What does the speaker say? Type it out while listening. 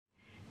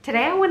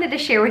Today I wanted to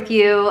share with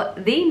you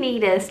the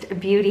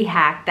neatest beauty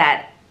hack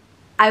that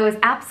I was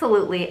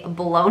absolutely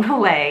blown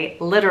away,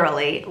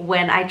 literally,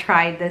 when I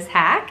tried this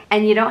hack.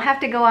 And you don't have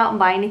to go out and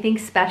buy anything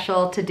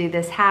special to do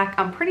this hack.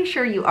 I'm pretty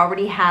sure you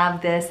already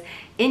have this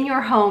in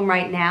your home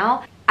right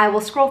now. I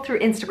will scroll through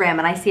Instagram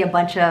and I see a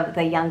bunch of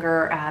the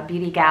younger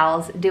beauty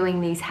gals doing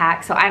these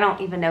hacks, so I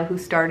don't even know who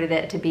started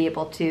it to be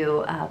able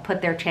to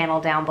put their channel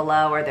down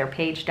below or their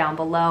page down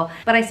below,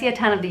 but I see a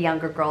ton of the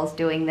younger girls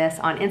doing this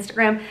on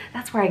Instagram.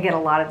 That's where I get a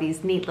lot of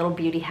these neat little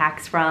beauty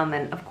hacks from,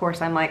 and of course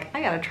I'm like,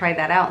 I gotta try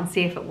that out and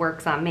see if it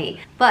works on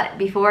me. But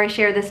before I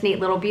share this neat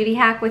little beauty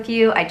hack with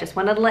you, I just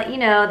wanted to let you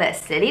know that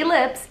City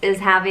Lips is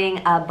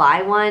having a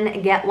buy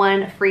one, get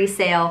one free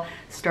sale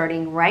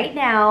starting right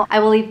now. I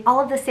will leave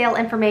all of the sale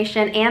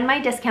information and my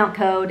discount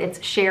code.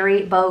 It's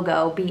Sherry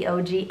BOGO,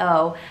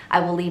 B-O-G-O. I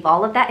will leave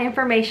all of that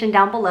information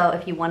down below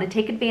if you want to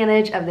take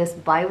advantage of this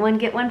buy one,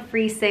 get one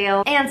free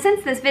sale. And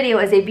since this video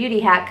is a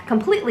beauty hack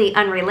completely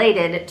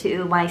unrelated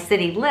to my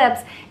City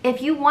Lips,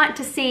 if you want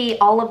to see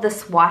all of the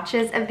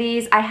swatches of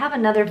these, I have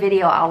another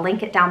video, I'll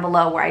link it down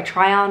below, where I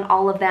try on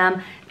all of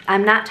them.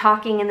 I'm not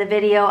talking in the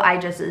video, I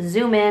just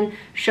zoom in,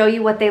 show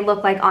you what they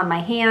look like on my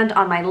hand,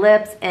 on my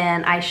lips,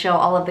 and I show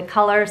all of the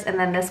colors, and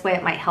then this way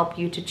it might help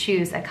you to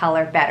choose a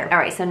color better. All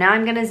right, so now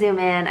I'm gonna zoom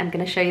in, I'm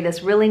gonna show you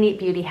this really neat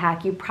beauty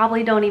hack. You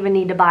probably don't even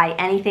need to buy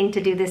anything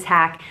to do this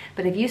hack,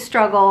 but if you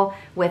struggle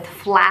with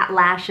flat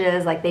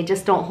lashes, like they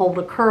just don't hold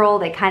a curl,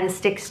 they kind of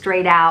stick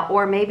straight out,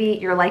 or maybe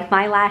you're like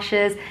my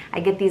lashes, I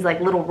get these like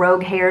little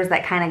rogue hairs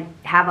that kind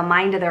of have a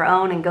mind of their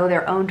own and go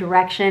their own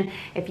direction.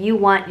 If you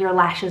want your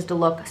lashes to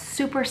look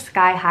super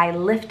sky high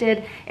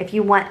lifted, if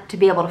you want to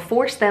be able to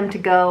force them to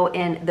go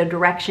in the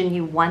direction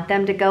you want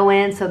them to go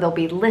in, so they'll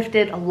be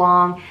lifted,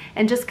 long,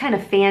 and just kind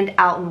of fanned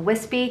out and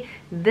wispy,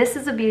 this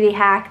is a beauty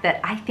hack that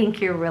I think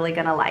you're really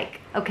gonna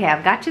like. Okay,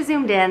 I've got you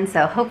zoomed in,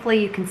 so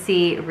hopefully you can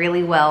see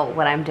really well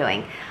what I'm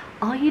doing.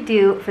 All you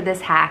do for this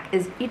hack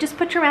is you just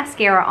put your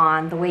mascara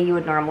on the way you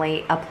would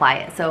normally apply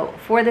it. So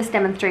for this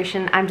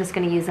demonstration, I'm just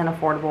gonna use an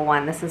affordable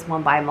one. This is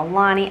one by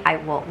Milani. I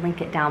will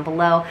link it down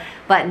below.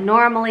 But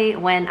normally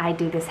when I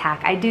do this hack,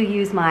 I do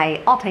use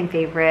my all-time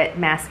favorite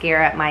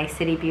mascara, my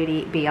City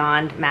Beauty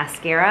Beyond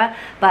mascara,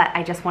 but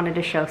I just wanted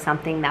to show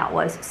something that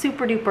was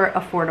super duper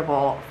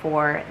affordable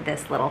for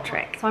this little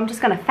trick. So I'm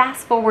just gonna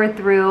fast forward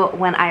through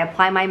when I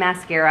apply my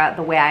mascara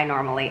the way I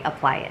normally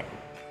apply it.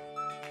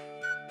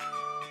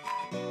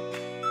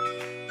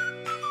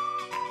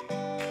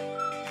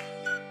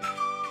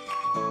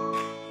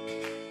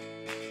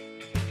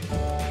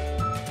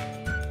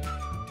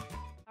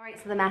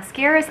 So the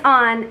mascara is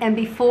on, and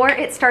before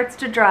it starts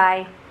to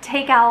dry,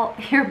 take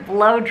out your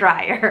blow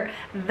dryer.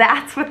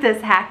 That's what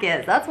this hack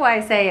is. That's why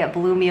I say it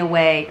blew me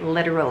away,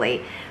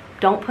 literally.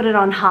 Don't put it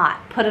on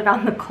hot, put it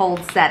on the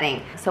cold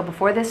setting. So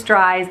before this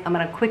dries, I'm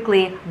gonna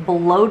quickly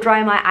blow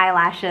dry my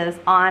eyelashes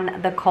on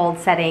the cold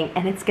setting,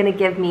 and it's gonna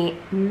give me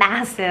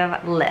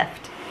massive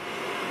lift.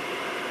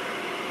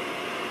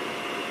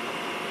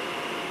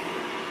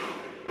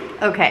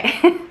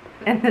 Okay,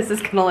 and this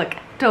is gonna look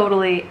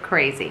totally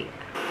crazy.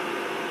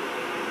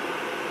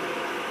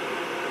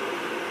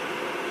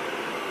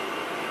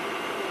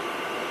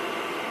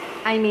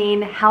 I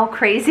mean, how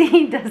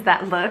crazy does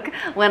that look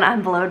when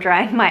I'm blow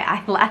drying my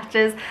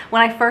eyelashes?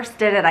 When I first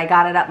did it, I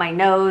got it up my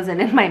nose and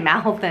in my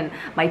mouth, and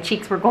my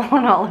cheeks were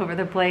going all over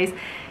the place.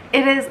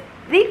 It is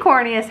the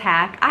corniest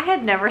hack. I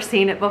had never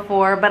seen it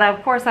before, but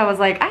of course I was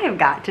like, I have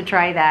got to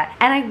try that.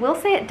 And I will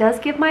say it does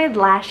give my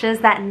lashes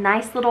that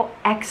nice little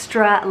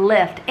extra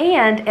lift,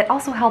 and it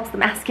also helps the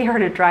mascara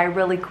to dry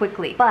really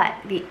quickly. But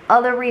the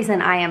other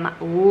reason I am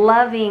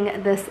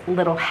loving this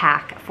little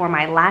hack for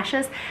my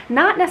lashes,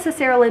 not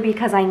necessarily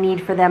because I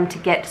need for them to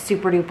get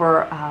super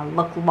duper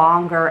look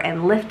longer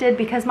and lifted,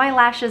 because my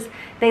lashes,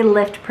 they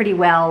lift pretty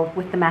well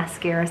with the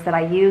mascaras that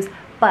I use,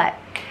 but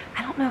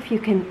I don't know if you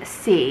can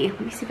see.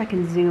 Let me see if I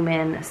can zoom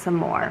in some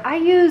more. I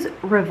use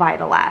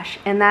Revitalash,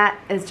 and that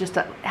is just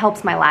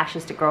helps my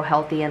lashes to grow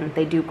healthy, and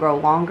they do grow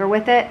longer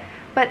with it.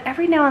 But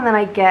every now and then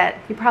I get,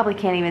 you probably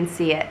can't even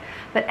see it,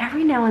 but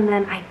every now and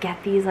then I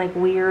get these like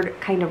weird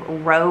kind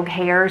of rogue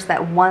hairs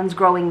that one's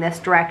growing this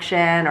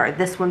direction or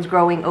this one's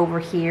growing over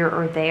here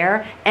or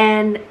there,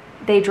 and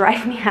they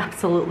drive me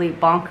absolutely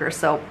bonkers.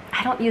 So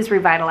I don't use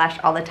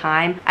Revitalash all the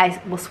time.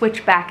 I will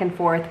switch back and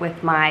forth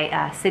with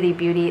my City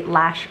Beauty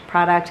lash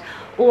product,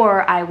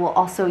 or I will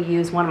also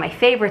use one of my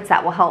favorites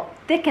that will help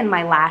thicken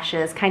my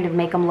lashes, kind of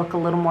make them look a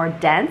little more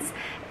dense.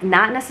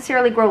 Not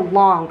necessarily grow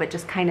long, but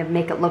just kind of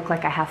make it look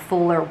like I have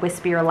fuller,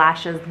 wispier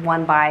lashes,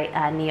 one by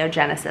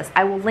Neogenesis.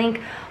 I will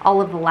link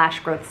all of the lash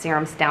growth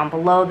serums down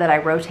below that I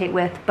rotate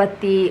with, but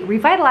the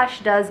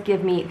Revitalash does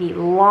give me the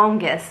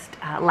longest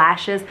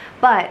lashes.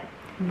 But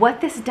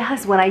what this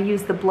does when I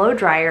use the blow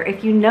dryer,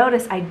 if you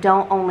notice, I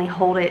don't only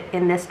hold it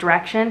in this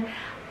direction.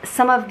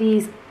 Some of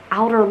these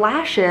outer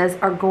lashes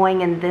are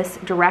going in this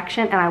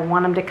direction and I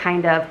want them to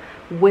kind of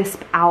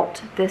wisp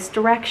out this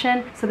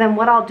direction. So then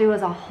what I'll do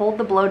is I'll hold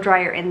the blow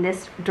dryer in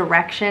this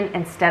direction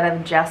instead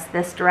of just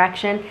this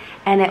direction,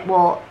 and it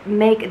will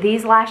make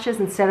these lashes,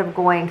 instead of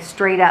going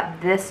straight up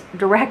this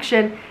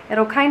direction,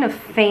 it'll kind of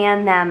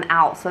fan them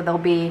out so they'll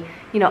be,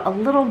 you know, a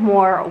little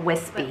more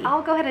wispy. But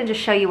I'll go ahead and just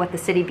show you what the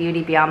City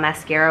Beauty Beyond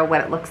Mascara,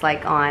 what it looks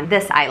like on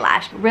this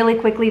eyelash. Really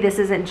quickly, this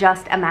isn't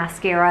just a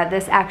mascara.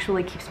 This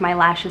actually keeps my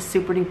lashes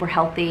super duper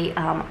healthy.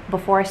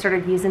 Before I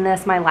started using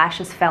this, my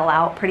lashes fell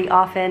out pretty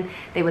often.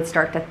 They would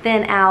start to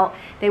thin out.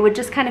 They would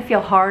just kind of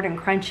feel hard and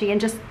crunchy and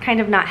just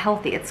kind of not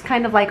healthy. It's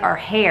kind of like our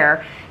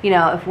hair. You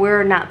know, if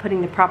we're not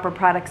putting the proper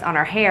products on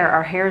our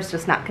hair is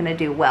just not gonna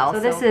do well. So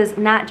this is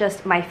not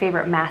just my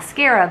favorite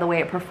mascara, the way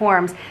it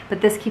performs,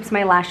 but this keeps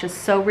my lashes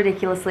so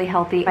ridiculously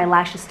healthy. My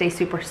lashes stay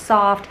super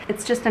soft.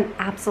 It's just an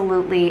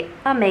absolutely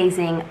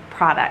amazing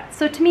product.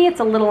 So to me, it's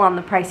a little on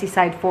the pricey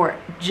side for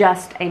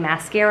just a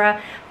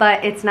mascara,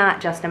 but it's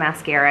not just a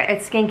mascara.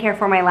 It's skincare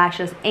for my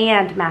lashes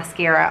and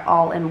mascara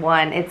all in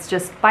one. It's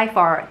just by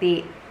far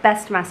the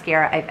best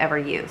mascara I've ever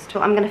used.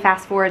 So I'm gonna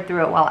fast forward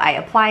through it while I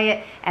apply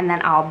it, and then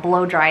I'll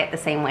blow dry it the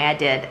same way I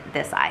did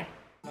this eye.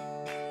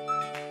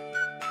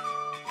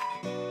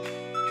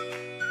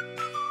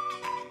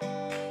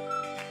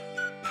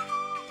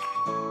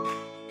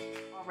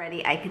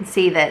 Already I can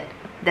see that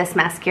this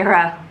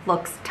mascara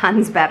looks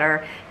tons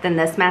better than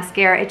this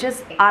mascara. It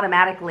just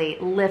automatically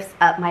lifts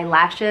up my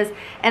lashes,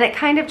 and it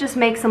kind of just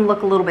makes them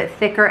look a little bit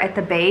thicker at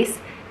the base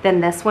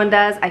than this one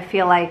does. I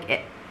feel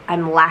like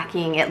I'm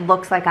lacking, it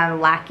looks like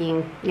I'm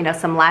lacking, you know,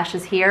 some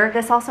lashes here.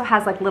 This also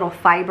has like little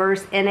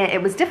fibers in it.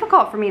 It was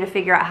difficult for me to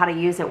figure out how to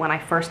use it when I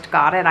first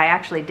got it. I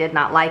actually did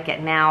not like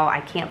it. Now I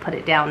can't put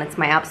it down. It's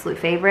my absolute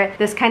favorite.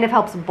 This kind of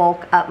helps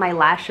bulk up my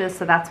lashes,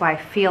 so that's why I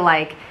feel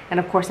like, and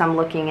of course I'm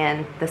looking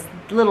in this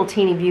little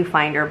teeny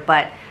viewfinder,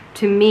 but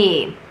to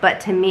me,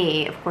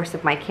 of course,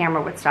 if my camera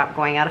would stop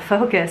going out of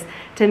focus,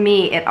 to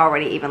me, it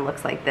already even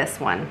looks like this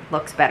one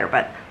looks better.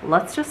 But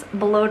let's just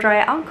blow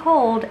dry it on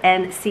cold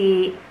and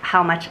see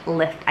how much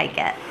lift I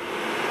get.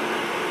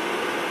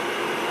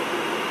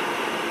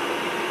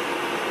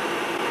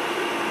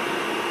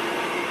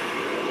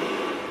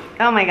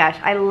 Oh my gosh,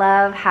 I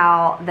love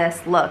how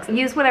this looks.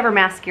 Use whatever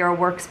mascara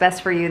works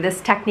best for you. This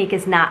technique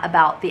is not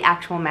about the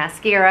actual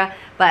mascara,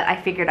 but I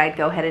figured I'd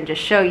go ahead and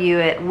just show you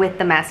it with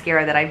the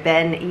mascara that I've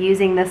been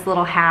using this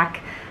little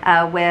hack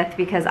with,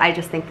 because I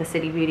just think the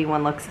City Beauty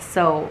one looks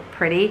so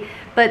pretty.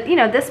 But you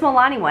know, this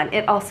Milani one,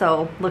 it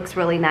also looks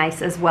really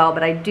nice as well,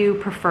 but I do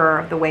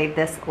prefer the way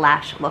this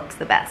lash looks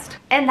the best.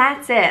 And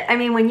that's it. I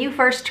mean, when you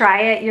first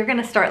try it, you're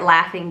gonna start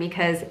laughing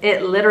because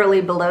it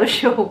literally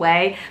blows you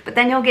away, but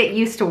then you'll get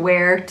used to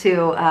where to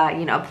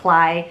you know,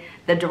 apply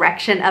the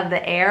direction of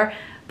the air.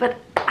 But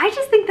I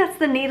just think that's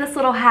the neatest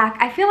little hack.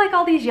 I feel like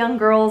all these young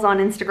girls on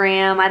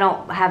Instagram, I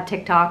don't have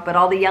TikTok, but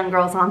all the young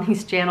girls on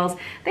these channels,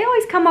 they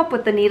always come up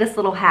with the neatest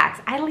little hacks.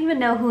 I don't even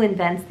know who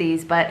invents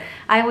these, but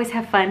I always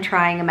have fun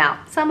trying them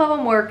out. Some of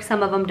them work,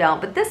 some of them don't,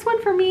 but this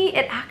one for me,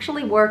 it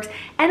actually works,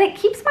 and it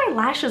keeps my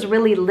lashes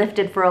really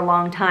lifted for a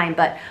long time.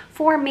 But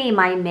for me,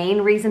 my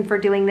main reason for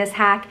doing this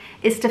hack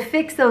is to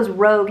fix those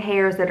rogue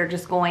hairs that are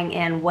just going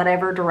in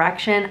whatever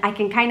direction. I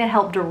can kind of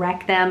help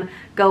direct them,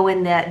 go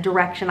in the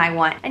direction I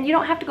want. And you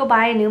don't have to go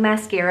buy a new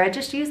mascara,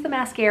 just use the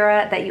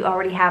mascara that you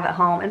already have at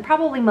home, and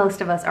probably most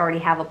of us already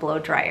have a blow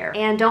dryer.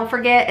 And don't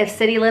forget, if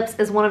City Lips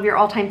is one of your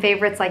all-time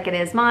favorites like it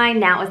is mine,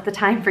 now is the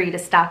time for you to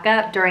stock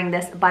up during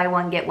this buy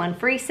one get one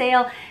free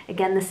sale.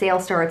 Again, the sale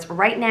starts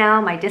right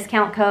now. My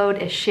discount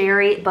code is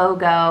Sherry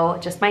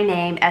Bogo, just my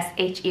name,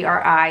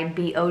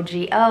 SHERIBOGO,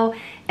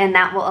 and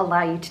that will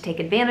allow you to take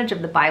advantage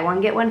of the buy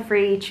one get one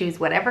free. Choose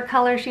whatever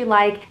colors you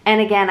like.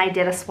 And again, I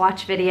did a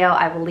swatch video.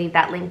 I will leave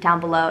that link down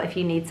below if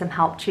you need some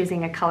help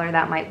choosing a color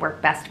that might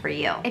work best for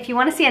you. If you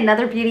want to see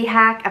another beauty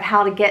hack of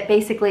how to get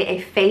basically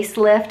a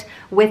facelift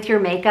with your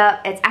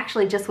makeup, it's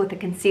actually just with a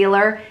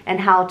concealer, and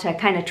how to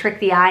kind of trick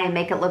the eye and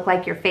make it look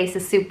like your face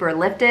is super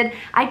lifted.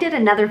 I did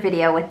another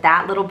video with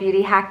that little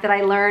beauty hack that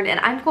I learned, and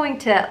I'm going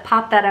to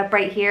pop that up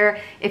right here.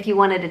 If you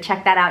wanted to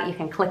check that out, you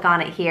can click on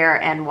it here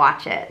and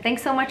watch it.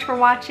 Thanks so much for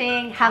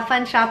watching. Have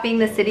fun shopping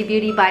the City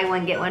Beauty buy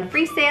one get one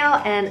free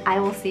sale, and I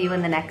will see you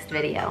in the next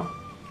video.